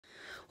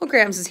well,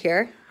 Grams is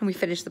here, and we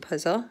finished the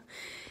puzzle.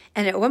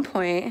 And at one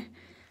point,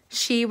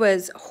 she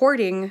was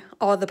hoarding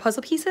all the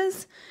puzzle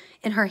pieces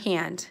in her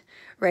hand,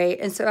 right?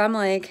 And so I'm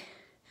like,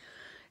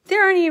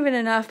 there aren't even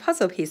enough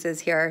puzzle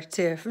pieces here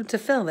to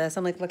fill this.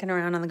 I'm like looking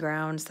around on the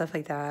ground, stuff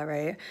like that,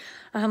 right?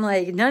 I'm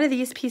like, none of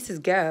these pieces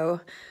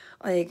go.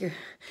 Like,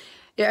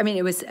 I mean,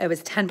 it was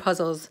 10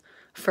 puzzles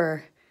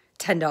for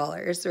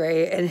 $10,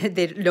 right? And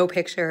they no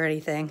picture or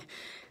anything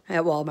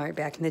at Walmart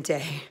back in the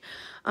day.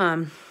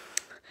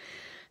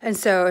 And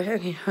so,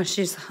 you know,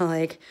 she's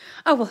like,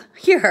 oh, well,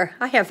 here,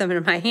 I have them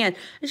in my hand.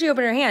 And she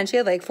opened her hand. She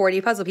had like 40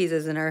 puzzle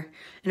pieces in her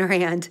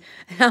hand.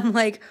 And I'm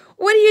like,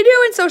 what are you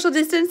doing, social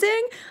distancing?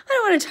 I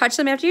don't want to touch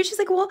them after you. She's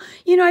like, well,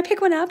 you know, I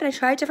pick one up and I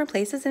try it different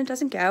places and it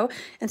doesn't go.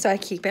 And so I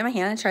keep it in my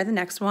hand and try the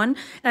next one.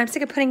 And I'm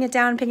sick of putting it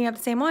down and picking up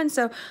the same one.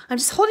 So I'm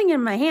just holding it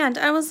in my hand.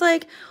 I was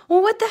like,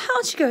 well, what the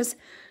hell? She goes,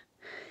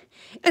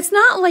 it's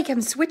not like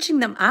I'm switching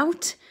them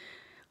out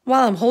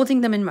while I'm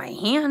holding them in my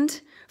hand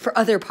for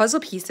other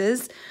puzzle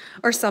pieces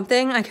or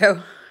something. I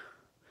go,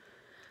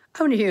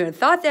 I wouldn't have even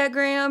thought that,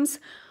 Grams.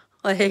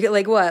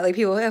 Like what? Like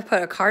people have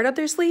put a card up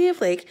their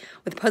sleeve, like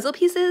with puzzle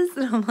pieces?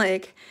 And I'm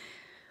like,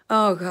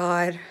 oh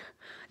God,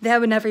 that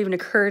would never even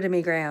occur to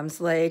me,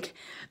 Grams. Like,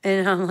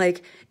 and I'm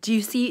like, do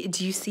you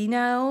see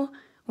now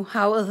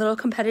how a little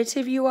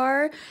competitive you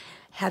are?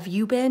 Have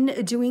you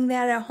been doing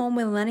that at home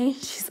with Lenny?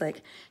 She's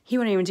like, he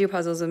wouldn't even do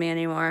puzzles with me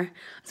anymore.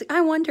 I was like,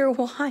 I wonder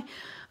why.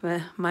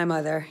 My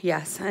mother,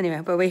 yes.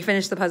 Anyway, but we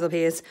finished the puzzle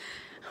piece.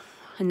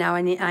 And now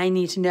I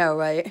need to know,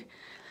 right?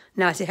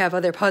 Not to have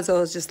other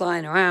puzzles just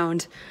lying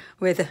around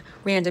with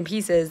random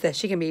pieces that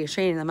she can be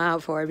training them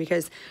out for,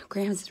 because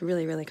Grams is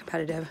really, really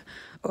competitive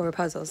over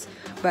puzzles.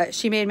 But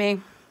she made me,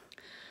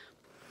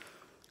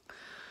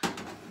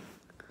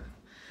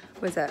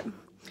 what's that?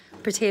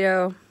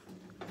 Potato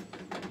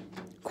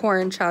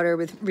corn chowder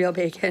with real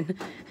bacon.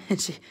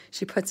 And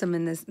she puts them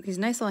in these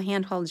nice little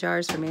handheld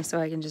jars for me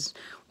so I can just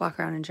walk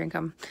around and drink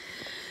them.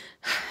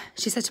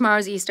 She said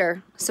tomorrow's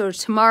Easter. So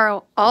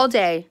tomorrow, all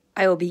day,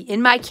 I will be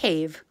in my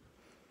cave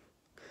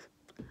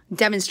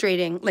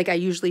demonstrating like I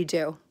usually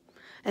do.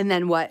 And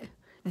then what?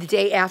 The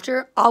day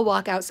after, I'll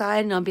walk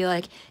outside and I'll be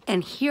like,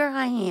 and here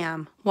I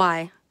am.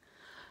 Why?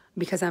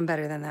 Because I'm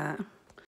better than that.